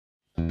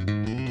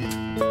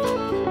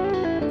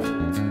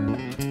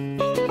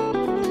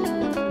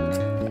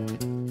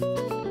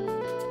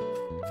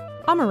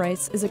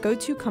Omurice is a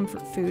go-to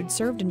comfort food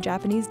served in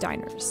Japanese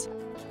diners.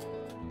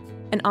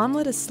 An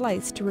omelet is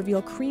sliced to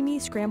reveal creamy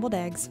scrambled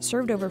eggs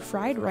served over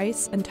fried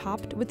rice and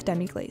topped with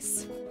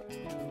demi-glace.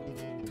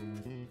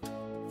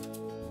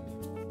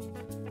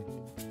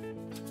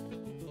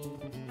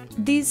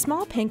 These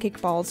small pancake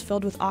balls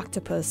filled with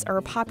octopus are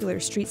a popular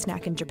street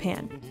snack in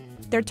Japan.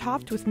 They're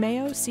topped with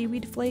mayo,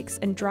 seaweed flakes,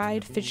 and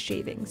dried fish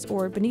shavings,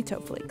 or bonito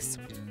flakes.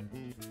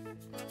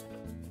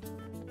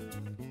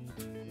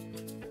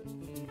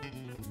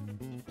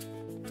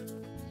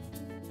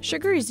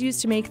 Sugar is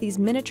used to make these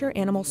miniature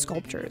animal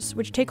sculptures,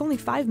 which take only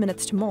 5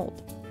 minutes to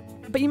mold.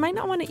 But you might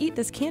not want to eat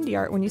this candy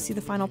art when you see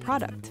the final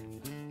product.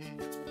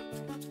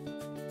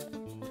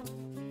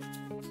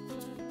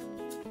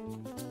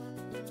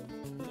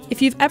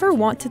 If you've ever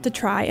wanted to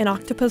try an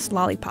octopus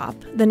lollipop,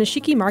 the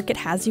Nishiki Market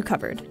has you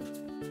covered.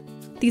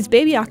 These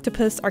baby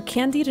octopus are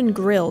candied and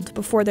grilled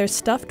before they're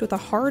stuffed with a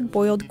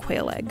hard-boiled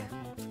quail egg.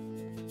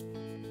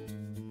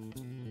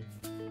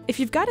 If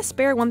you've got a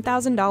spare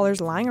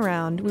 $1,000 lying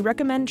around, we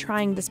recommend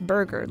trying this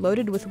burger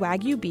loaded with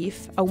Wagyu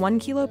beef, a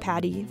 1-kilo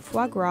patty,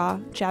 foie gras,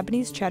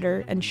 Japanese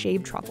cheddar, and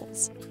shaved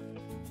truffles.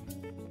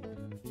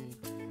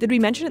 Did we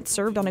mention it's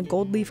served on a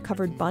gold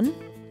leaf-covered bun?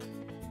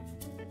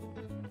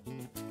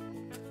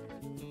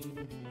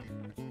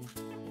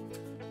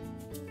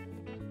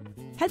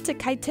 Head to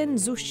Kaiten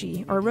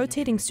Sushi, or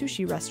rotating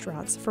sushi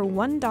restaurants, for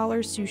 $1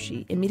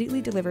 sushi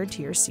immediately delivered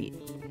to your seat.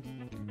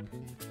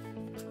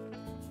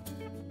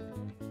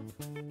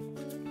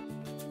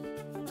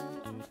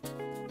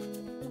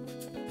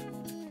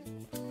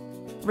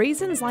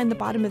 Raisins line the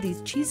bottom of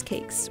these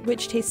cheesecakes,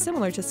 which taste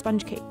similar to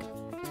sponge cake.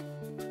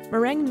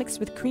 Meringue mixed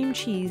with cream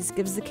cheese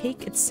gives the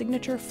cake its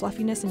signature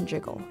fluffiness and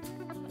jiggle.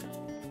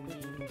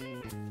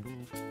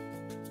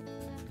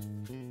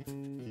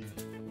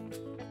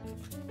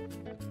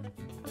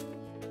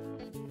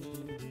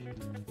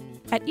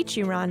 At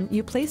Ichiran,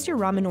 you place your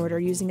ramen order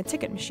using a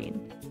ticket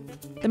machine.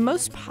 The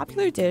most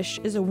popular dish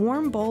is a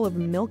warm bowl of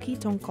milky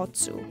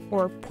tonkotsu,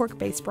 or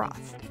pork-based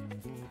broth.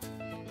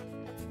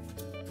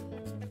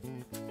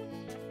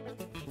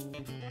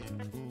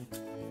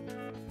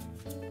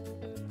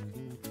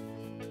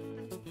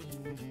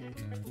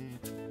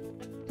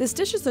 This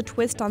dish is a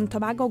twist on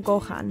tamago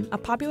gohan, a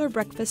popular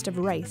breakfast of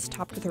rice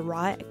topped with a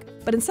raw egg.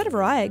 But instead of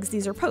raw eggs,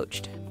 these are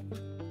poached.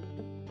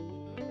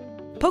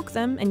 Poke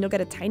them and you'll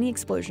get a tiny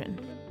explosion.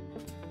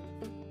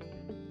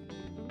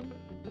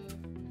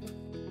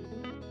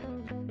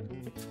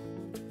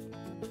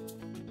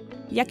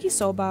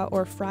 Yakisoba,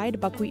 or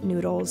fried buckwheat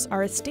noodles,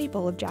 are a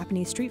staple of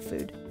Japanese street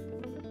food.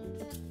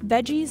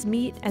 Veggies,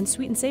 meat, and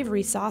sweet and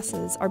savory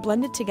sauces are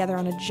blended together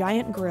on a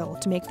giant grill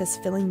to make this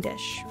filling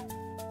dish.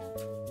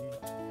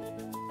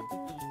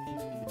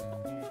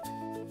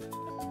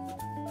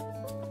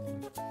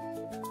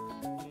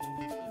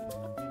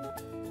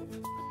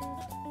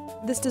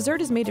 This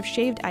dessert is made of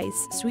shaved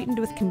ice sweetened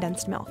with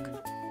condensed milk.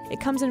 It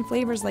comes in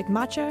flavors like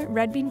matcha,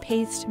 red bean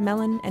paste,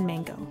 melon, and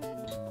mango.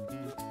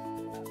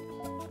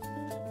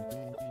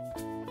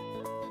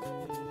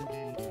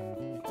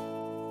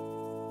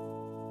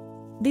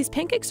 These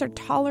pancakes are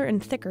taller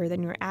and thicker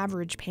than your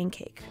average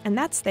pancake, and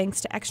that's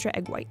thanks to extra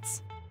egg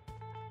whites.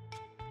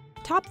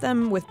 Top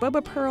them with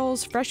boba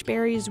pearls, fresh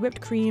berries, whipped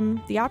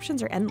cream. The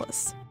options are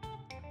endless.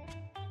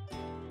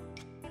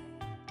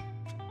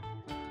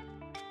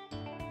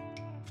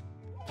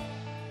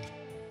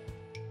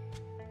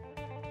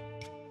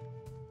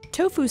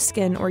 Tofu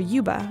skin, or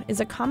yuba, is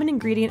a common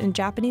ingredient in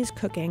Japanese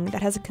cooking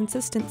that has a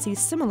consistency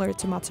similar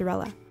to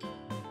mozzarella.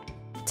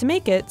 To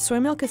make it, soy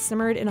milk is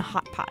simmered in a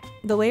hot pot.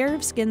 The layer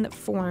of skin that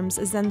forms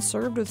is then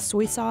served with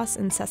soy sauce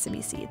and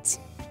sesame seeds.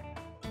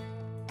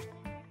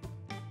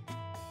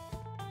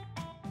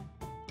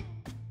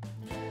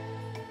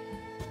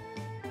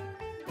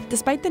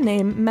 Despite the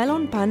name,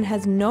 melon pan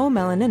has no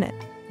melon in it.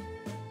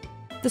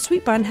 The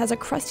sweet bun has a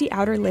crusty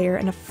outer layer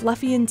and a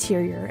fluffy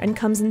interior and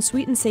comes in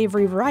sweet and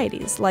savory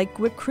varieties like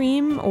whipped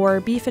cream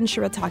or beef and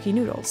shirataki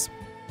noodles.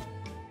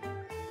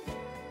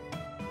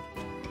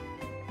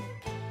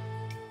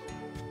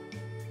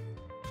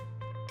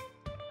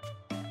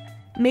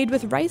 Made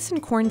with rice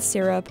and corn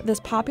syrup, this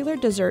popular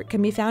dessert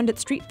can be found at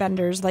street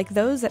vendors like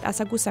those at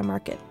Asakusa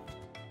Market.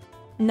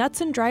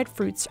 Nuts and dried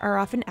fruits are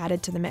often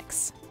added to the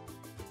mix.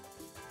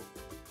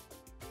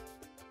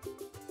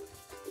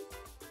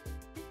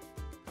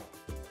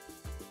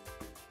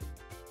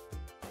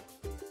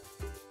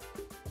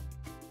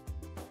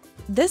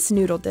 This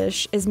noodle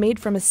dish is made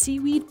from a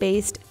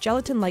seaweed-based,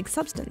 gelatin-like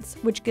substance,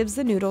 which gives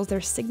the noodles their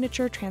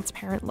signature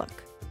transparent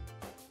look.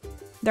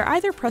 They're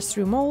either pressed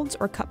through molds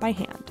or cut by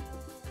hand.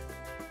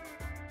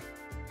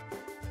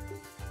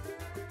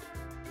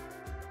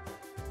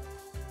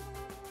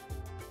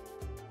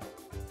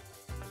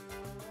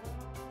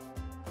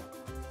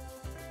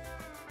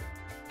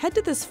 Head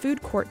to this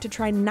food court to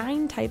try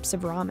 9 types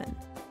of ramen.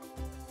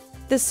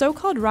 This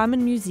so-called ramen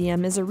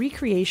museum is a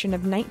recreation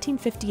of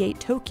 1958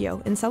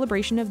 Tokyo in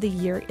celebration of the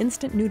year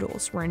instant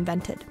noodles were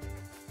invented.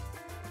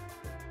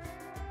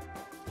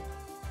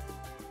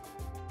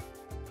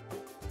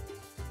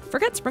 For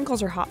Forget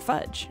sprinkles or hot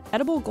fudge.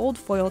 Edible gold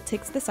foil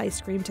takes this ice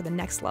cream to the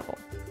next level.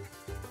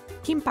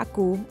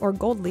 Kimpaku, or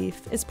gold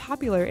leaf, is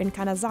popular in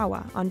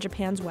Kanazawa on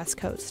Japan's west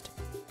coast.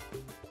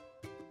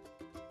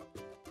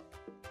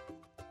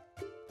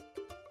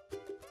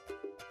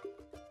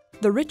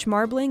 The rich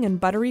marbling and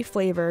buttery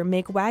flavor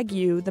make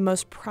Wagyu the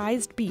most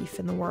prized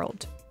beef in the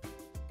world.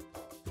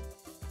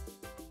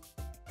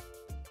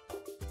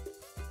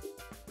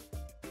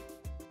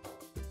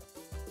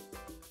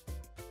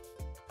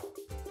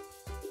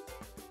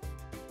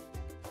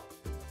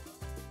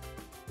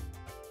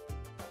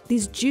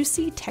 These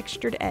juicy,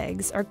 textured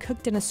eggs are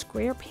cooked in a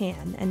square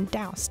pan and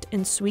doused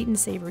in sweet and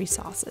savory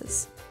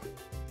sauces.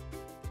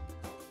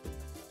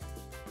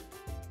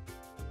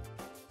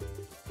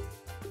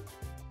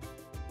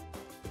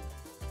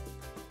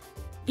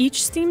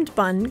 Each steamed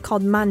bun,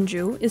 called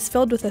manju, is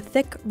filled with a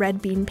thick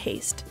red bean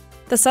paste.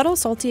 The subtle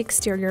salty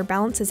exterior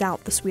balances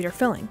out the sweeter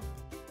filling.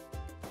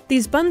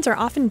 These buns are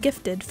often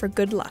gifted for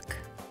good luck.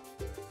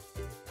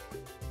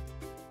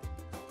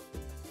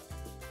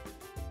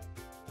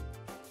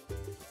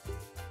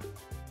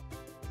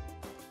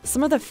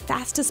 Some of the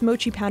fastest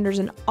mochi pounders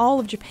in all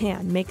of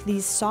Japan make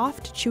these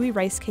soft, chewy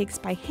rice cakes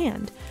by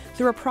hand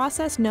through a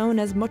process known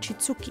as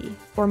mochitsuki,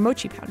 or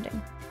mochi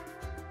pounding.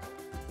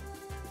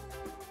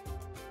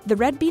 The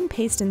red bean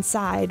paste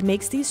inside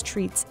makes these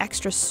treats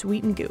extra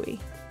sweet and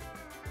gooey.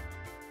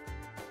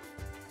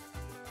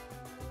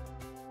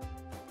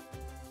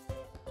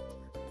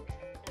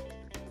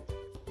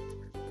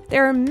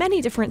 There are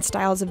many different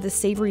styles of this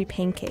savory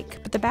pancake,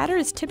 but the batter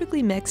is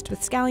typically mixed with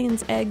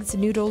scallions, eggs,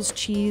 noodles,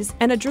 cheese,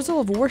 and a drizzle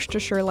of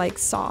Worcestershire-like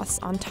sauce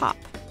on top.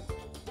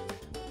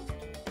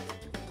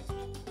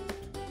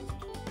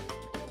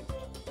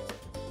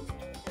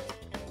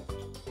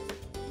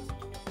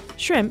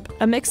 Shrimp,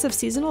 a mix of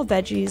seasonal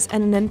veggies,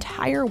 and an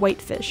entire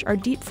whitefish are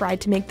deep fried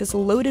to make this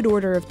loaded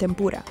order of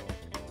tempura.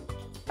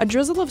 A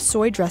drizzle of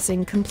soy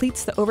dressing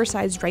completes the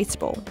oversized rice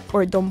bowl,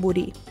 or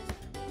donburi.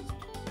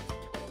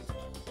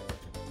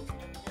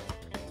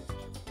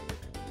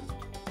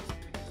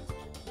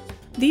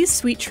 These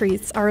sweet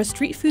treats are a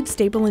street food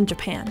staple in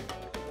Japan.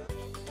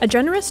 A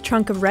generous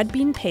chunk of red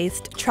bean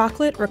paste,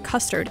 chocolate, or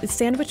custard is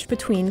sandwiched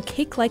between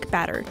cake-like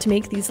batter to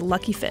make these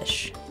lucky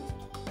fish.